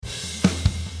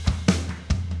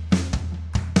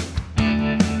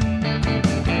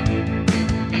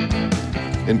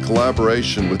In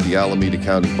collaboration with the Alameda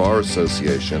County Bar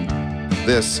Association,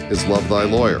 this is Love Thy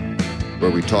Lawyer, where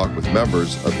we talk with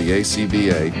members of the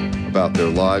ACBA about their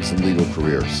lives and legal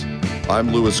careers.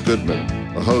 I'm Louis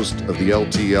Goodman, the host of the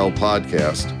LTL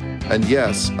podcast, and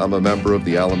yes, I'm a member of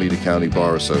the Alameda County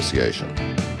Bar Association.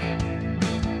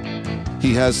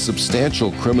 He has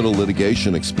substantial criminal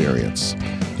litigation experience.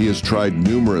 He has tried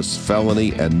numerous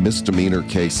felony and misdemeanor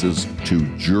cases to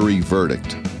jury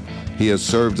verdict. He has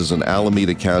served as an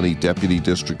Alameda County Deputy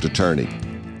District Attorney.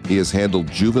 He has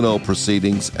handled juvenile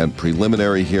proceedings and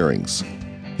preliminary hearings.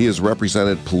 He has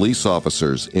represented police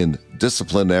officers in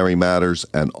disciplinary matters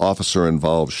and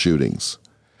officer-involved shootings.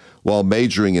 While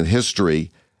majoring in history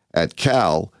at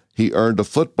Cal, he earned a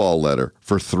football letter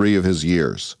for 3 of his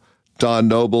years. Don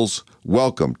Nobles,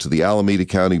 welcome to the Alameda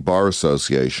County Bar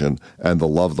Association and the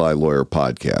Love Thy Lawyer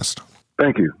podcast.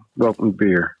 Thank you. Welcome to be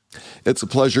here. It's a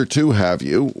pleasure to have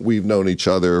you. We've known each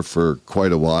other for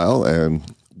quite a while, and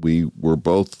we were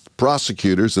both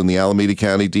prosecutors in the Alameda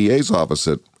County DA's office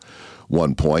at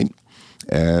one point,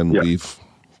 and We've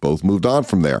both moved on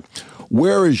from there.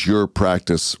 Where is your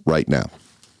practice right now?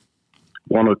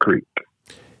 Walnut Creek.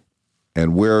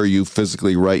 And where are you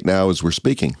physically right now as we're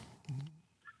speaking?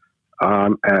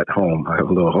 I'm at home. I have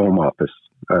a little home office.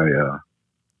 I'm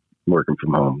working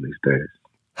from home these days.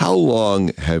 How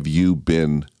long have you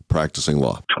been practicing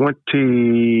law?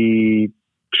 22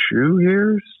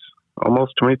 years,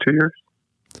 almost 22 years.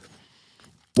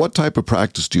 What type of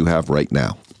practice do you have right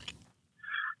now?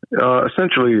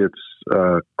 Essentially, it's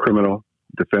criminal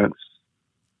defense,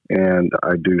 and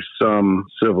I do some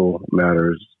civil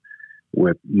matters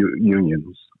with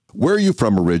unions. Where are you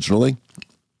from originally?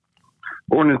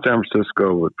 Born in San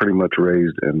Francisco, but pretty much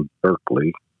raised in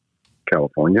Berkeley,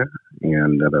 California,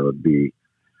 and that would be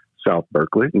South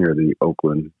Berkeley, near the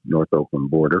North Oakland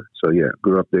border. So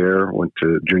grew up there, went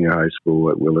to junior high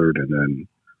school at Willard, and then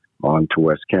on to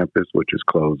West Campus, which is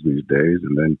closed these days,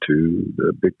 and then to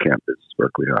the big campus,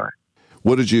 Berkeley High.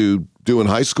 What did you do in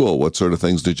high school? What sort of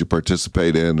things did you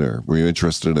participate in, or were you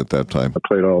interested in at that time? I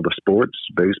played all the sports,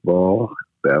 baseball,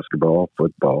 basketball,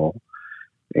 football,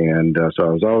 and so I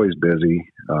was always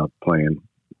busy playing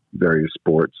various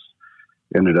sports.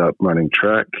 Ended up running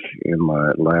track in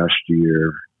my last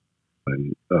year,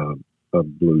 and a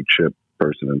blue chip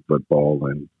person in football,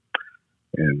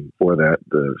 and for that,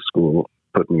 the school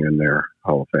put me in their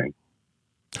Hall of Fame.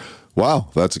 Wow,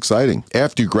 that's exciting.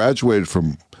 After you graduated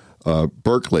from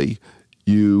Berkeley,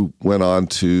 you went on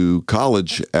to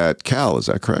college at Cal, is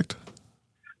that correct?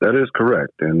 That is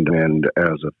correct. And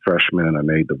as a freshman, I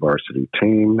made the varsity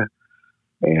team,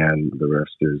 and the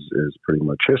rest is pretty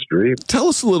much history. Tell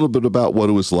us a little bit about what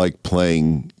it was like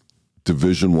playing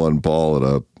Division I ball at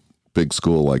a big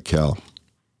school like Cal.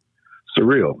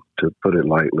 Surreal, to put it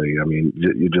lightly. I mean,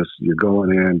 you're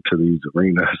going into these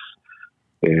arenas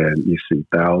and you see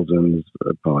thousands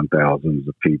upon thousands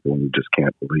of people, and you just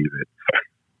can't believe it.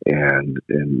 And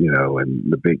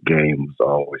the big game was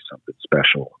always something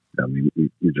special. I mean,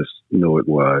 you just knew it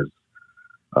was.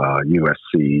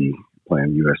 USC,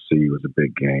 playing USC was a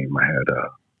big game. I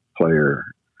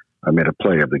made a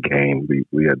play of the game.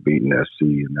 We had beaten SC,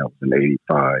 and that was in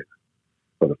 '85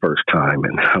 for the first time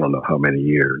in I don't know how many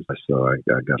years. So I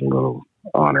got a little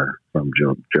honor from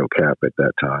Joe Cap at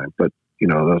that time. But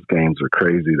those games are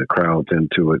crazy. The crowd's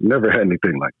into it. Never had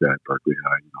anything like that at Berkeley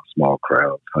High. Small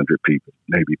crowds, 100 people,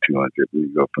 maybe 200.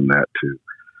 We go from that to,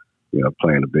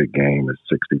 playing a big game is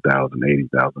 60,000,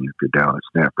 80,000 if you're down at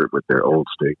Stanford with their old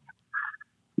stadium.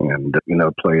 And,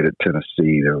 played at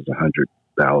Tennessee, there was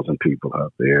 100,000 people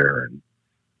out there. And,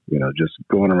 just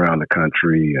going around the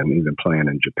country and even playing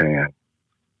in Japan,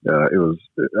 it was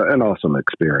an awesome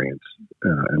experience.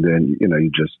 And then,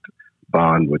 you just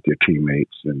bond with your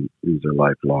teammates, and these are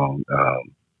lifelong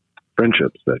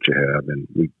friendships that you have. And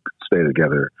we stay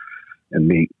together and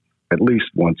meet at least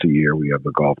once a year. We have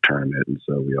a golf tournament, and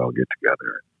so we all get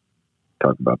together and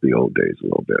talk about the old days a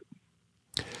little bit.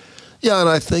 Yeah, and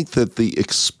I think that the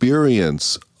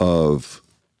experience of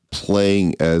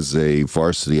playing as a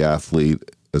varsity athlete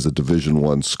as a Division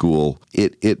I school,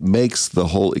 it makes the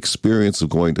whole experience of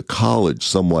going to college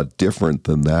somewhat different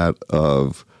than that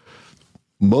of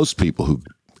most people who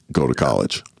go to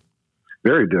college.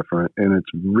 Very different, and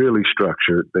it's really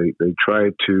structured. They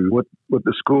try to, what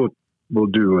the school will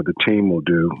do or the team will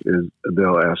do is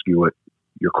they'll ask you what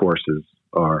your courses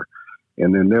are,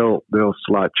 and then they'll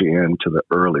slot you into the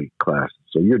early classes.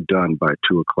 So you're done by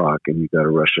 2:00, and you got to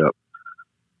rush up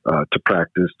to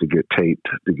practice, to get taped,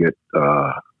 to get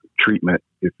treatment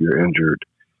if you're injured,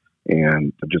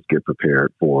 and just get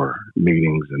prepared for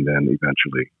meetings and then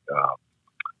eventually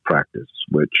practice,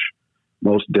 which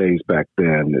most days back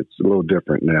then, it's a little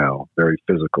different now, very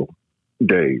physical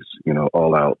days,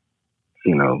 all out,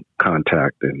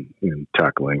 contact and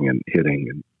tackling and hitting.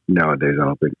 And nowadays, I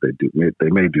don't think they do. They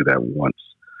may do that once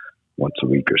a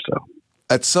week or so.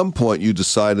 At some point, you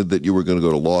decided that you were going to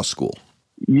go to law school.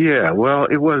 Yeah, well,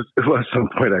 it was some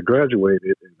point. I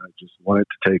graduated and I just wanted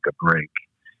to take a break.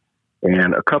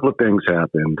 And a couple of things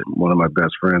happened. One of my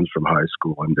best friends from high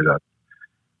school ended up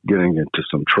getting into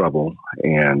some trouble,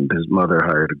 and his mother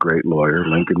hired a great lawyer,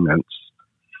 Lincoln Mintz.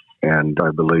 And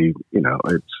I believe, it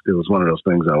was one of those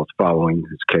things. I was following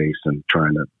his case and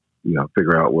trying to,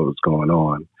 figure out what was going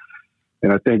on.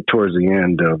 And I think towards the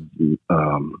end of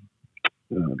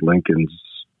Lincoln's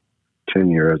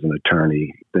tenure as an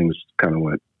attorney, things kind of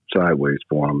went sideways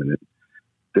for him, and it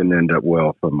didn't end up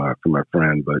well for my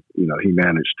friend. But he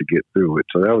managed to get through it.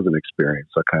 So that was an experience.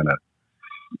 I kind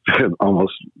of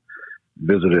almost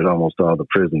visited almost all the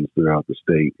prisons throughout the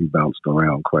state. He bounced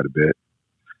around quite a bit.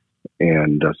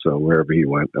 And so wherever he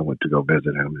went, I went to go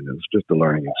visit him, and it was just a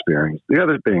learning experience. The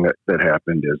other thing that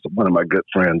happened is one of my good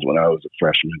friends, when I was a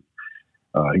freshman,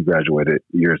 he graduated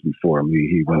years before me.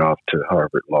 He went off to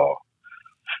Harvard Law.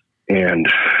 And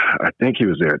I think he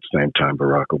was there at the same time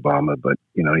Barack Obama, but,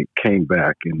 he came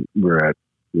back, and we're at,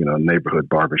 neighborhood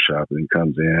barbershop, and he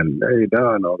comes in, hey,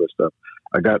 Don, all this stuff.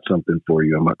 I got something for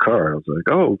you in my car. I was like,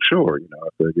 oh, sure.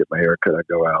 After I get my hair cut, I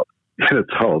go out, and it's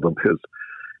all of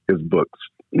his books,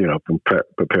 from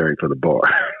preparing for the bar.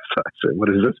 So I said, what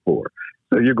is this for?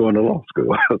 So you're going to law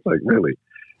school. I was like, really?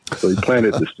 So he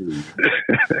planted the seed.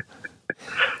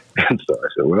 And so I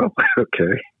said, well,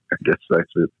 okay. I guess I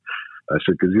said,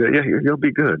 because you'll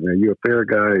be good, man. You're a fair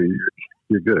guy.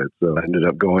 You're good. So I ended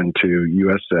up going to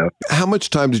USF. How much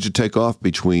time did you take off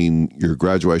between your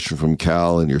graduation from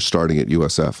Cal and your starting at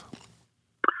USF?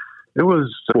 It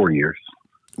was 4 years.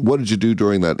 What did you do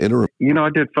during that interim? I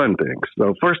did fun things.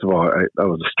 So first of all, I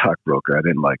was a stockbroker. I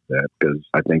didn't like that because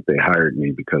I think they hired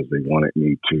me because they wanted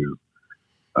me to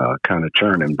kind of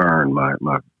churn and burn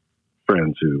my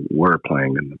friends who were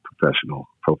playing in the professional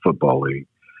pro football league.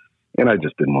 And I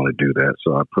just didn't want to do that.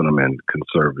 So I put them in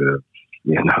conservative,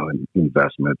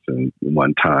 investments and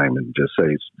one time and just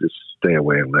stay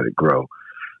away and let it grow.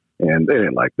 And they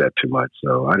didn't like that too much.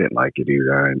 So I didn't like it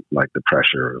either. I didn't like the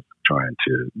pressure of trying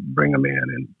to bring them in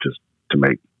and just to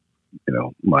make,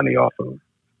 money off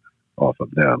of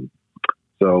them.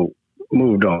 So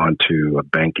moved on to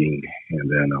banking,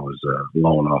 and then I was a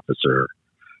loan officer.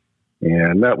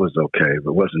 And that was okay,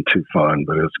 but it wasn't too fun,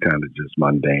 but it was kind of just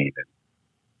mundane and,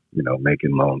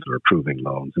 making loans or approving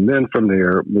loans. And then from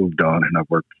there, moved on, and I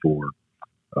worked for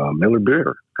Miller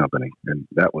Beer Company, and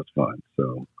that was fun.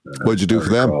 So what'd you do for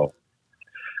them?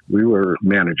 We were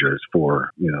managers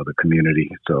for, the community.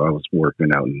 So I was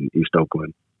working out in East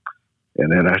Oakland.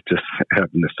 And then I just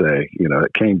happened to say,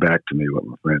 it came back to me what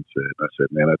my friend said. I said,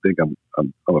 man, I think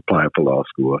I'm applying for law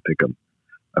school. I think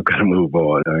I'm going to move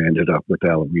on. I ended up with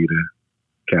Alameda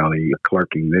County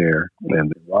clerking there.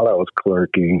 And while I was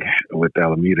clerking with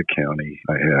Alameda County,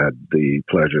 I had the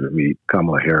pleasure to meet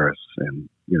Kamala Harris. And,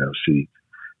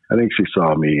 I think she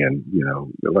saw me, and,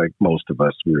 like most of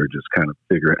us, we were just kind of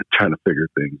trying to figure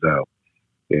things out.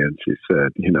 And she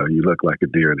said, you look like a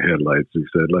deer in headlights. She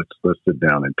said, let's sit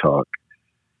down and talk.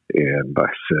 And I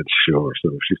said, sure.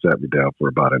 So she sat me down for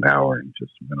about an hour and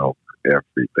just went over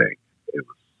everything. It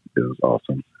was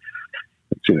awesome.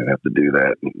 She didn't have to do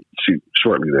that. And she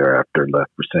shortly thereafter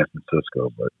left for San Francisco,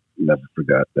 but never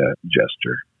forgot that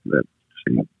gesture that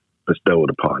she bestowed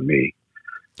upon me,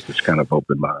 which kind of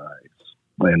opened my eyes.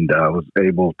 And I was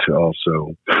able to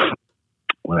also,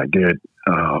 when I did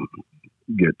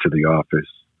get to the office,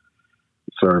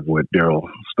 serve with Daryl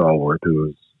Stallworth,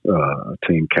 who was a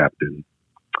team captain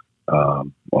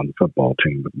on the football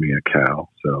team with me at Cal.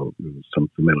 So there was some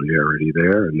familiarity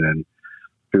there. And then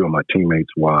a few of my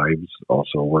teammates' wives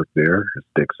also worked there as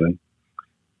Dixon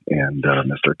and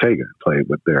Mr. Ortega played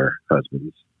with their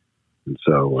husbands. And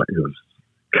so it was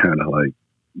kind of like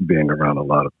being around a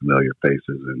lot of familiar faces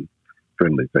and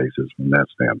friendly faces from that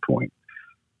standpoint.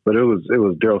 But it was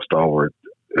Daryl Stallworth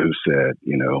who said,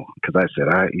 because I said,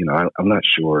 I'm not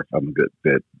sure if I'm a good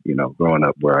fit, growing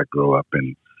up where I grew up,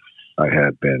 and I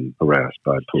had been harassed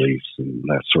by police and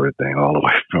that sort of thing all the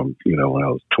way from, when I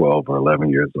was 12 or 11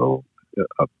 years old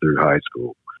up through high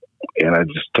school. And I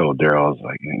just told Daryl, I was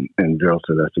like, and Daryl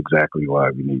said, that's exactly why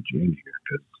we need you in here,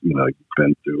 because, you've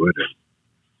been through it and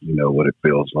you know what it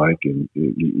feels like, and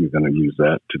you're going to use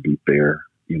that to be fair,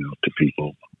 to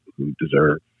people who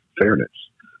deserve fairness.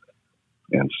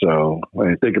 And so I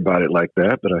didn't think about it like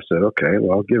that, but I said, okay,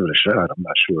 well, I'll give it a shot. I'm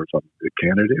not sure if I'm a good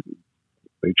candidate.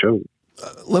 They chose.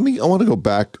 I want to go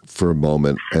back for a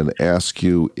moment and ask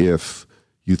you if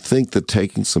you think that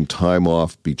taking some time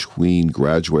off between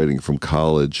graduating from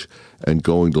college and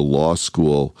going to law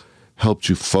school helped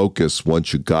you focus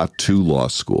once you got to law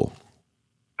school.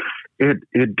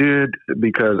 It did,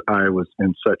 because I was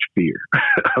in such fear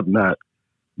of not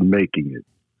making it.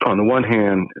 On the one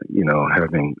hand,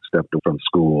 having stepped from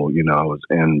school, I was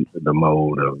in the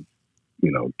mode of,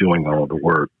 doing all the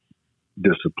work,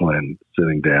 discipline,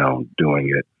 sitting down, doing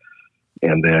it,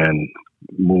 and then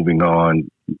moving on,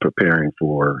 preparing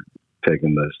for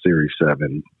taking the Series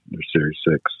 7 or Series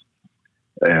 6.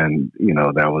 And,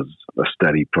 that was a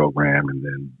study program. And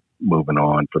then moving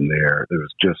on from there, there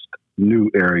was just new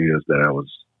areas that I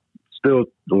was still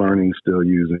learning, still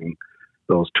using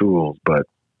those tools. But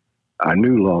I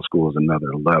knew law school was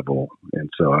another level. And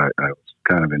so I was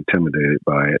kind of intimidated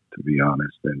by it, to be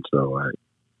honest. And so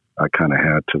I kind of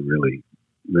had to really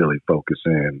focus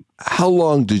in. How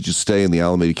long did you stay in the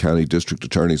Alameda County District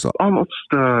Attorney's Office? Almost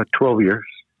 12 years.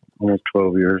 Almost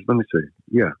 12 years. Let me see.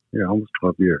 Yeah, almost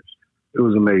 12 years. It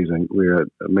was amazing. We had an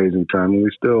amazing time. And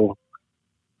we still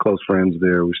close friends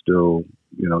there. We still,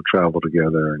 traveled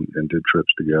together and did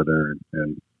trips together.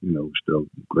 And we're still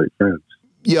great friends.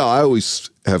 Yeah, I always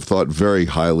have thought very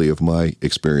highly of my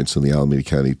experience in the Alameda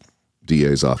County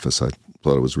DA's office. I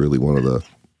thought it was really one of the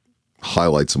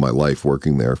highlights of my life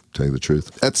working there, to tell you the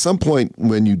truth. At some point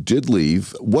when you did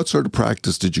leave, what sort of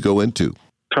practice did you go into?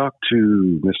 Talked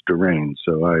to Mr. Rain.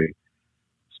 So I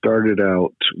started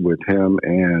out with him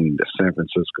and San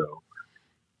Francisco.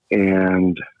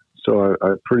 And so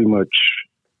I pretty much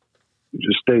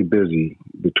just stayed busy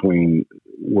between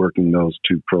working those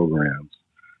two programs.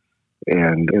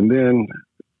 And then,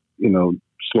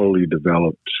 slowly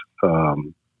developed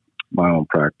my own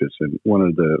practice. And one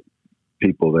of the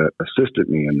people that assisted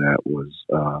me in that was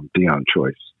Dion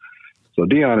Choice. So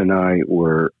Dion and I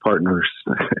were partners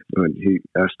when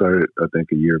I started, I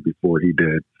think, a year before he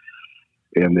did.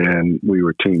 And then we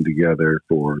were teamed together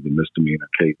for the misdemeanor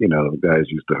case. The guys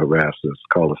used to harass us,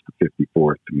 call us the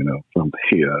 54th, from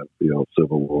the old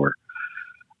Civil War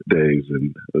days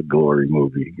and the Glory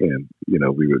movie. And,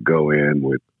 we would go in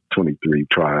with 23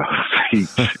 trials each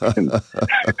and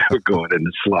we're going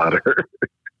into slaughter.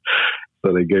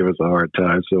 So they gave us a hard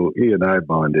time. So he and I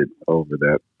bonded over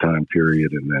that time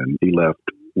period. And then he left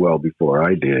well before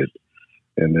I did.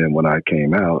 And then when I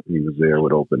came out, he was there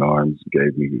with open arms,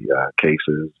 gave me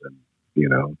cases and,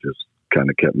 just kind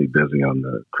of kept me busy on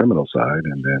the criminal side.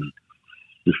 And then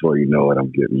before you know it,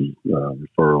 I'm getting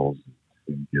referrals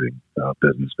and getting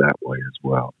business that way as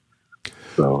well.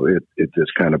 So it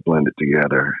just kind of blended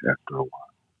together after a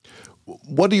while.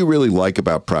 What do you really like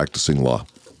about practicing law?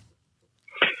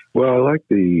 Well, I like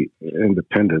the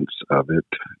independence of it.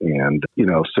 And,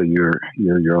 so you're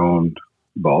your own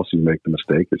boss. You make the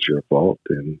mistake, it's your fault.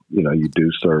 And, you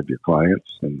do serve your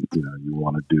clients and, you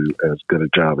want to do as good a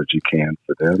job as you can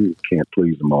for them. You can't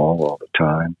please them all the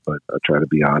time, but I try to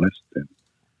be honest and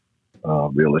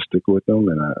realistic with them.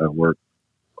 And I work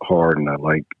hard, and I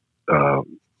like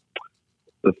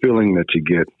the feeling that you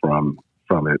get from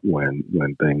it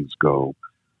when things go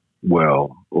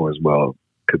well, or as well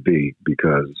could be,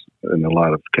 because in a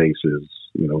lot of cases,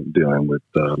 dealing with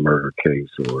a murder case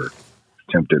or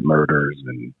attempted murders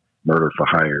and murder for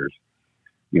hires,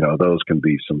 those can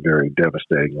be some very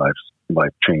devastating,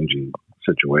 life-changing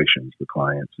situations for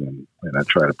clients. And I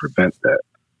try to prevent that.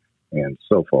 And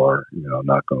so far,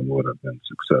 knock on wood, I've been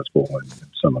successful in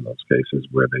some of those cases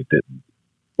where they didn't.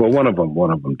 Well, one of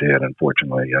them did.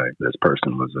 Unfortunately, this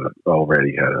person was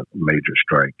already had a major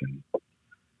strike and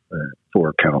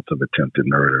 4 counts of attempted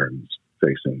murder and was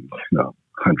facing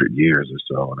 100 years or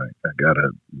so. And I got a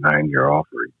 9-year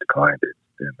offer. He declined it,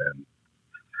 and then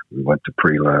we went to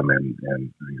prelim,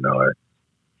 and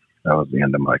that was the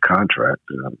end of my contract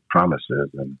promises,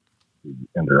 and we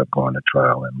ended up going to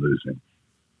trial and losing.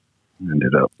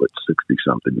 Ended up with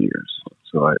 60-something years.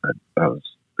 So it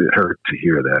hurt to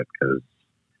hear that, because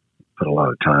I put a lot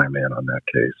of time in on that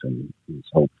case, and I was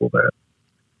hopeful that,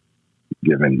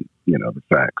 given the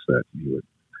facts, that he would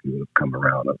have come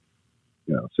around.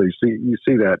 So you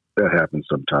see that happens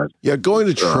sometimes. Yeah, going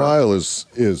to trial is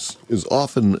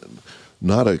often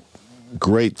not a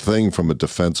great thing from a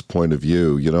defense point of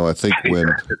view. I think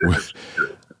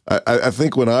I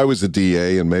think when I was a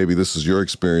DA, and maybe this is your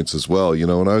experience as well,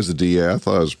 when I was a DA, I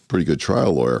thought I was a pretty good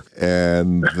trial lawyer.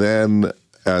 And then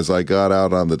as I got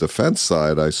out on the defense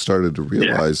side, I started to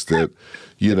realize that,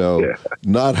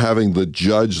 not having the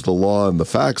judge, the law, and the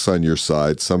facts on your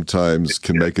side sometimes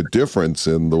can make a difference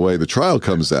in the way the trial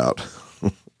comes out.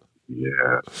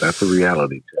 Yeah, that's a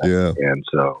reality check. Yeah. And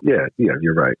so, yeah,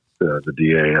 you're right. The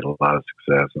DA had a lot of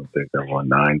success. I think I won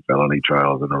 9 felony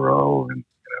trials in a row,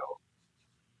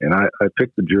 and I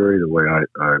picked the jury the way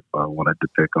I wanted to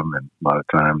pick them. And a lot of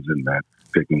times in that,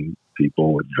 picking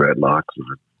people with dreadlocks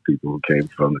or people who came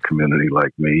from the community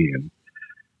like me, and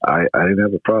I didn't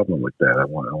have a problem with that. I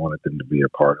wanted them to be a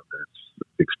part of this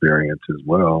experience as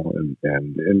well.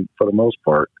 And for the most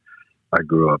part, I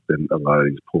grew up in a lot of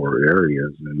these poor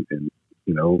areas, and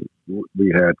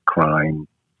we had crime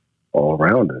all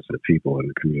around us. The people in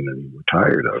the community were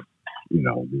tired of,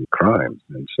 the crimes.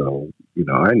 And so,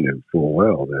 I knew full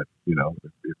well that,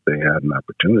 if they had an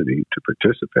opportunity to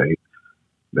participate,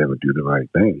 they would do the right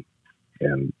thing.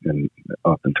 And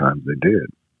oftentimes they did.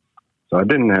 So I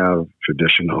didn't have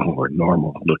traditional or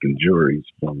normal looking juries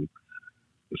from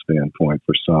the standpoint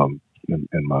for some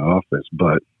in my office,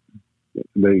 but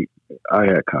I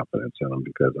had confidence in them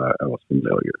because I was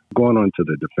familiar. Going on to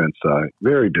the defense side,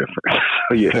 very different.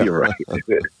 So yeah, you're right.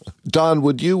 Don,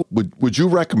 would you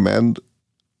recommend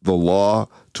the law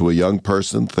to a young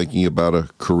person thinking about a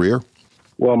career?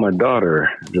 Well, my daughter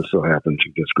just so happened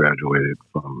she just graduated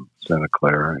from Santa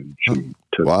Clara, and she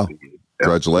took wow. the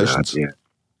Congratulations.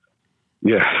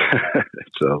 Yeah.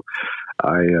 So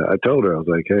I told her, I was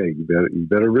like, hey, you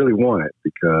better really want it,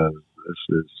 because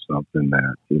this is something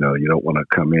that, you don't want to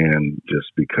come in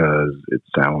just because it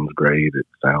sounds great, it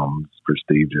sounds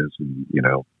prestigious, and,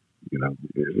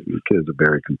 the kids are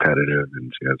very competitive,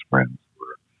 and she has friends who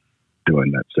are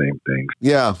doing that same thing.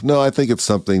 Yeah, no, I think it's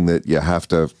something that you have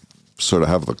to sort of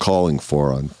have the calling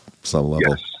for on some level.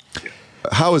 Yes.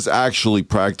 How is actually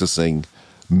practicing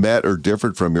met or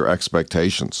different from your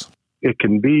expectations? It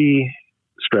can be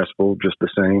stressful just the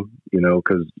same,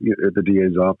 because at the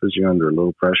DA's office, you're under a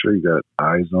little pressure. You got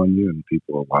eyes on you, and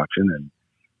people are watching and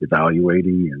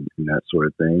evaluating and that sort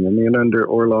of thing. And then under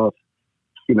Orloff,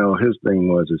 his thing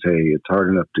was, hey, it's hard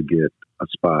enough to get a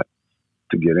spot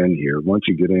to get in here. Once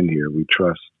you get in here, we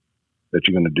trust that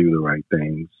you're going to do the right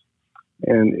things.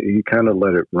 And you kind of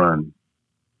let it run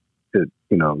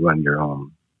your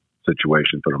own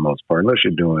situation for the most part, unless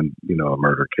you're doing, a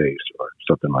murder case or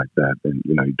something like that, then,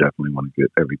 you definitely want to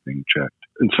get everything checked.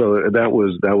 And so that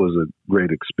was a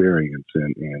great experience.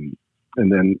 And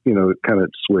then, it kind of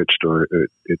switched, or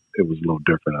it was a little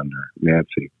different under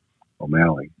Nancy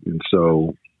O'Malley. And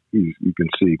so you can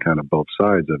see kind of both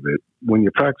sides of it. When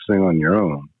you're practicing on your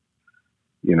own,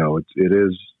 it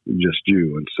is just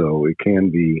you. And so it can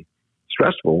be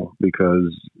stressful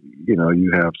because,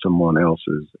 you have someone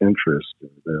else's interest,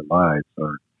 their lives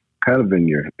are kind of in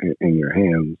your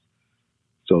hands,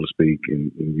 so to speak,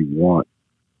 and you want,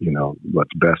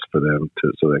 what's best for them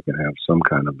so they can have some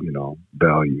kind of,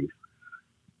 value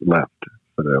left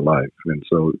for their life. And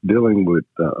so dealing with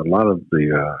a lot of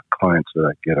the clients that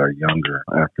I get are younger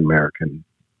African-American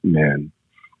men,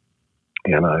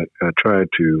 and I try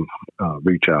to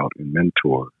reach out and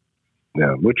mentor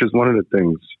them, which is one of the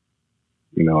things,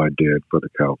 I did for the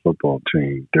Cal football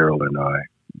team. Daryl and I,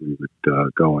 we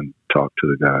would go and talk to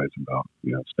the guys about,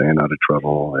 staying out of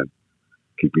trouble and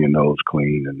keeping your nose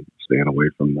clean and staying away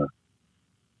from the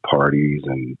parties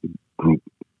and group,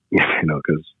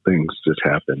 because things just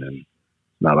happen and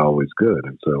not always good.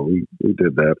 And so we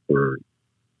did that for,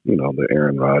 the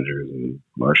Aaron Rodgers and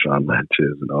Marshawn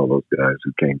Lynch's and all those guys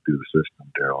who came through the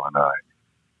system. Daryl and I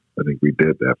think we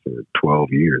did that for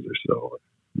 12 years or so,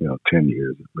 10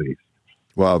 years at least.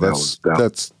 Wow,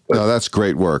 that's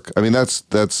great work. I mean, that's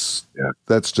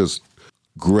just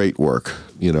great work.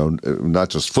 Not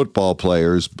just football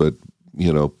players, but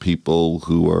people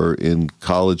who are in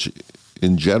college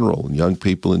in general, and young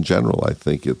people in general. I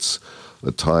think it's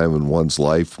a time in one's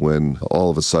life when all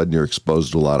of a sudden you're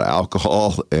exposed to a lot of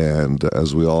alcohol, and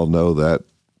as we all know, that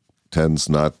tends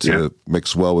not to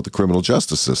mix well with the criminal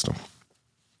justice system.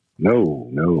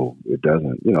 No, it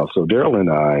doesn't. So Daryl and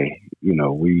I,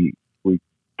 we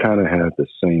kind of had the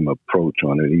same approach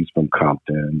on it. He's from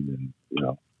Compton,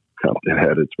 and Compton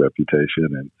had its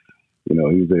reputation, and he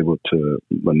was able to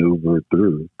maneuver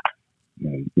through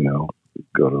and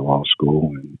go to law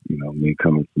school. And me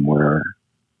coming from where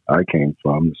I came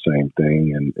from, the same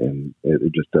thing, and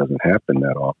it just doesn't happen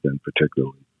that often,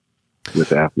 particularly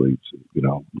with athletes.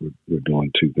 We're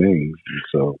doing two things,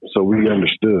 and so we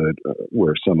understood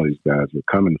where some of these guys were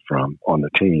coming from on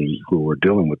the team who were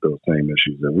dealing with those same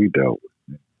issues that we dealt with.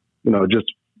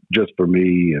 Just for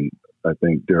me, and I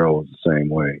think Daryl was the same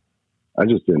way. I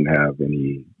just didn't have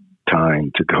any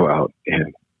time to go out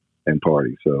and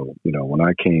party. So, when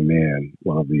I came in,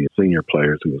 one of the senior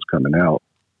players who was coming out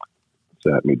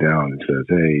sat me down and says,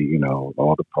 hey,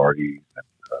 all the parties, and,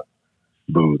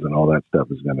 booze and all that stuff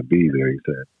is going to be there. He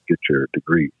said, get your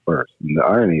degree first. And the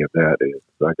irony of that is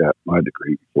I got my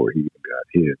degree before he even got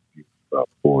his. He was about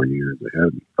 4 years ahead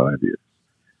of me, 5 years.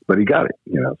 But he got it,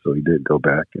 so he did go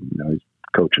back, and he's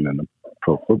coaching in the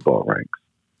pro football ranks.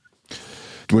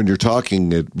 When you're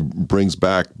talking, it brings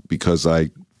back, because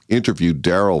I interviewed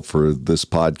Daryl for this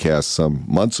podcast some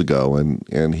months ago,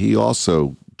 and he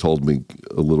also told me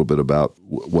a little bit about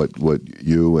what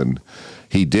you and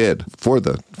he did for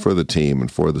the team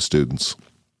and for the students.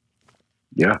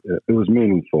 Yeah, it was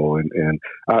meaningful. And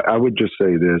I would just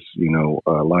say this,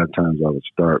 a lot of times I would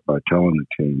start by telling the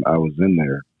team I was in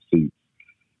their seats.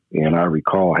 And I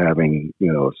recall having,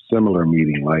 a similar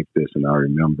meeting like this. And I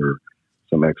remember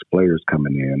some ex-players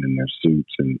coming in their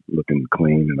suits and looking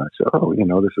clean. And I said,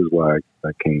 this is why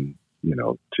I came,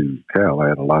 to Cal. I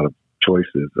had a lot of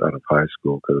choices out of high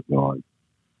school. Could have gone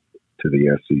to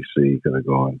the SEC, could have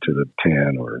gone to the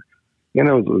 10 or, it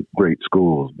was great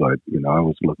schools, but, I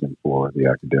was looking for the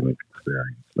academic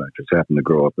experience. I just happened to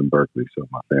grow up in Berkeley, so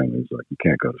my family was like, you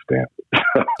can't go to Stanford.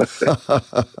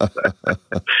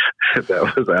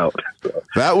 That was out. So,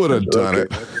 that would have done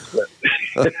it.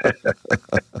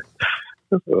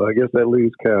 So I guess that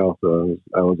leaves Cal, so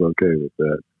I was okay with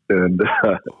that. And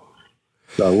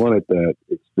so I wanted that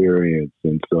experience.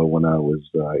 And so when I was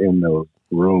in those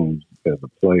rooms as a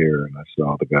player and I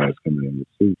saw the guys coming in the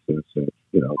seats, I said,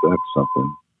 that's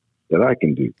something that I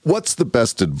can do. What's the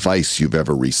best advice you've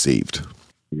ever received?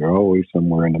 You're always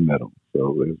somewhere in the middle.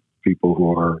 So there's people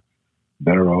who are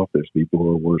better off, there's people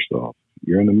who are worse off.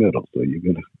 You're in the middle, so you're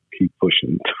going to keep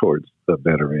pushing towards the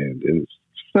better end. It's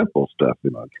simple stuff.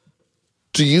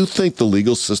 Do you think the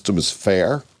legal system is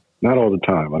fair? Not all the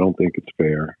time. I don't think it's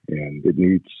fair, and it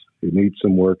needs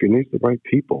some work. It needs the right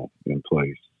people in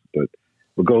place. But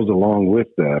what goes along with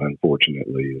that,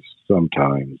 unfortunately, is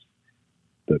sometimes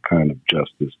the kind of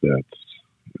justice that's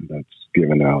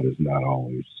given out is not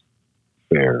always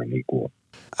fair and equal.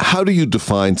 How do you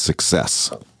define success?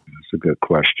 That's a good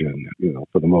question.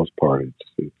 For the most part,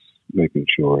 it's making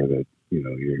sure that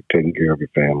you're taking care of your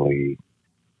family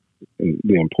and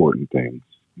the important things.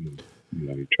 You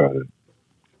try to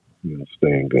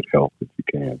stay in good health if you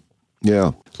can.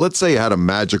 Yeah. Let's say you had a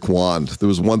magic wand. There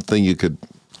was one thing you could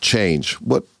change.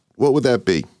 What would that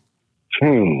be?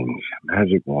 Change.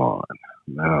 Magic wand.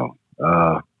 No.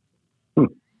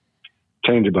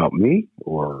 Change about me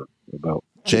or about...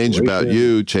 Change about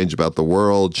you, change about the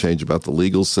world, change about the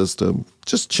legal system.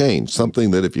 Just change. Something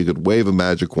that if you could wave a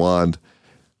magic wand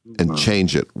and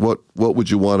change it, what would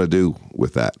you want to do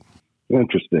with that?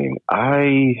 Interesting.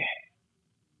 I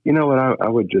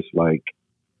would just like,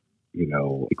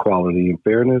 equality and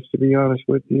fairness, to be honest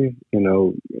with you.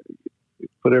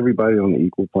 Put everybody on the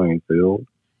equal playing field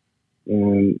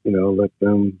and, let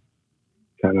them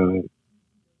kind of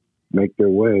make their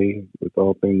way with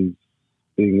all things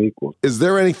being equal. Is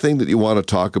there anything that you want to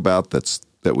talk about that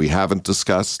we haven't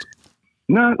discussed?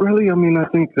 Not really. I mean, I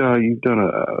think you've done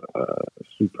a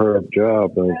superb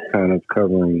job of kind of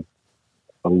covering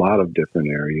a lot of different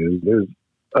areas. There's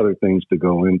other things to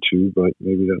go into, but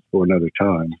maybe that's for another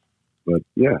time. But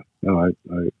yeah, no, I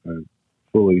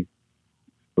fully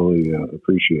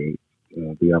appreciate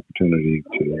the opportunity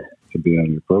to be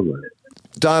on your program.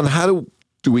 Don, how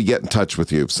do we get in touch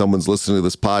with you? If someone's listening to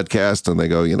this podcast and they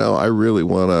go, I really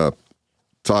want to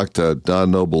talk to Don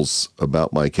Nobles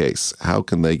about my case, how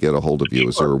can they get a hold of you?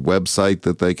 Is there a website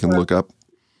that they can look up?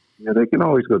 Yeah, they can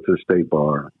always go to the State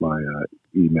Bar. My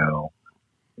email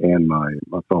and my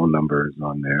phone number is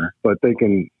on there. But they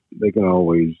can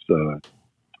always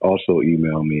also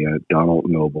email me at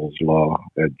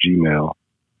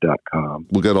donaldnobles.law@gmail.com.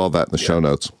 We'll get all that in the show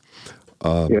notes.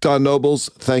 Don Nobles,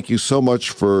 thank you so much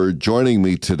for joining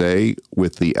me today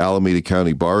with the Alameda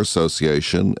County Bar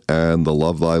Association and the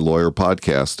Love Thy Lawyer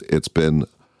podcast. It's been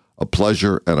a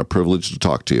pleasure and a privilege to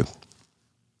talk to you.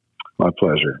 My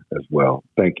pleasure as well.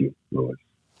 Thank you, Louis.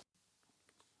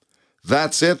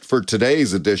 That's it for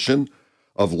today's edition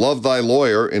of Love Thy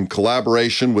Lawyer in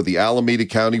collaboration with the Alameda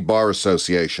County Bar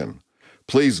Association.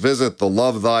 Please visit the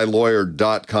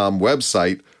lovethylawyer.com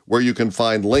website where you can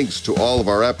find links to all of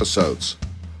our episodes.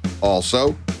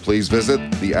 Also, please visit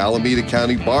the Alameda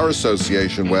County Bar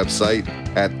Association website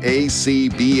at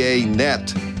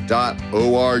acbanet.org,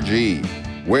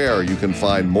 where you can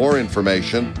find more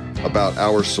information about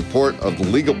our support of the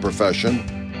legal profession,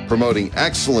 promoting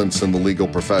excellence in the legal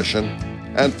profession,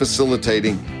 and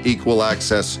facilitating equal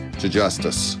access to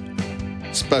justice.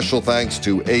 Special thanks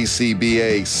to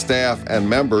ACBA staff and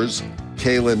members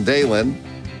Kaylin Dalen,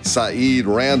 Saeed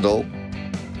Randall,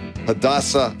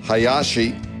 Hadassah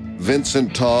Hayashi,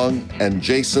 Vincent Tong, and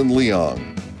Jason Leong.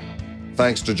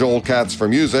 Thanks to Joel Katz for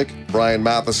music, Brian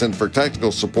Matheson for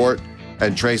technical support,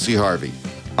 and Tracy Harvey.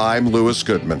 I'm Louis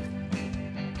Goodman.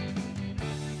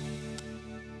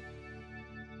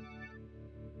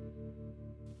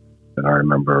 And I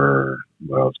remember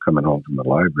I was coming home from the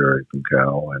library from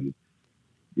Cal, and,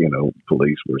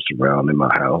 police were surrounding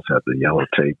my house, had the yellow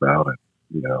tape out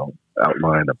and,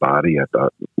 outlined a body. I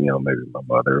thought, maybe my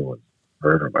mother was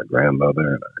hurt or my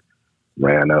grandmother. And I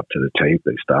ran up to the tape.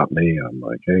 They stopped me. I'm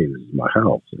like, hey, this is my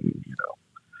house.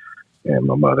 And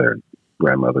my mother and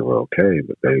grandmother were okay,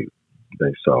 but they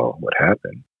saw what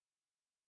happened.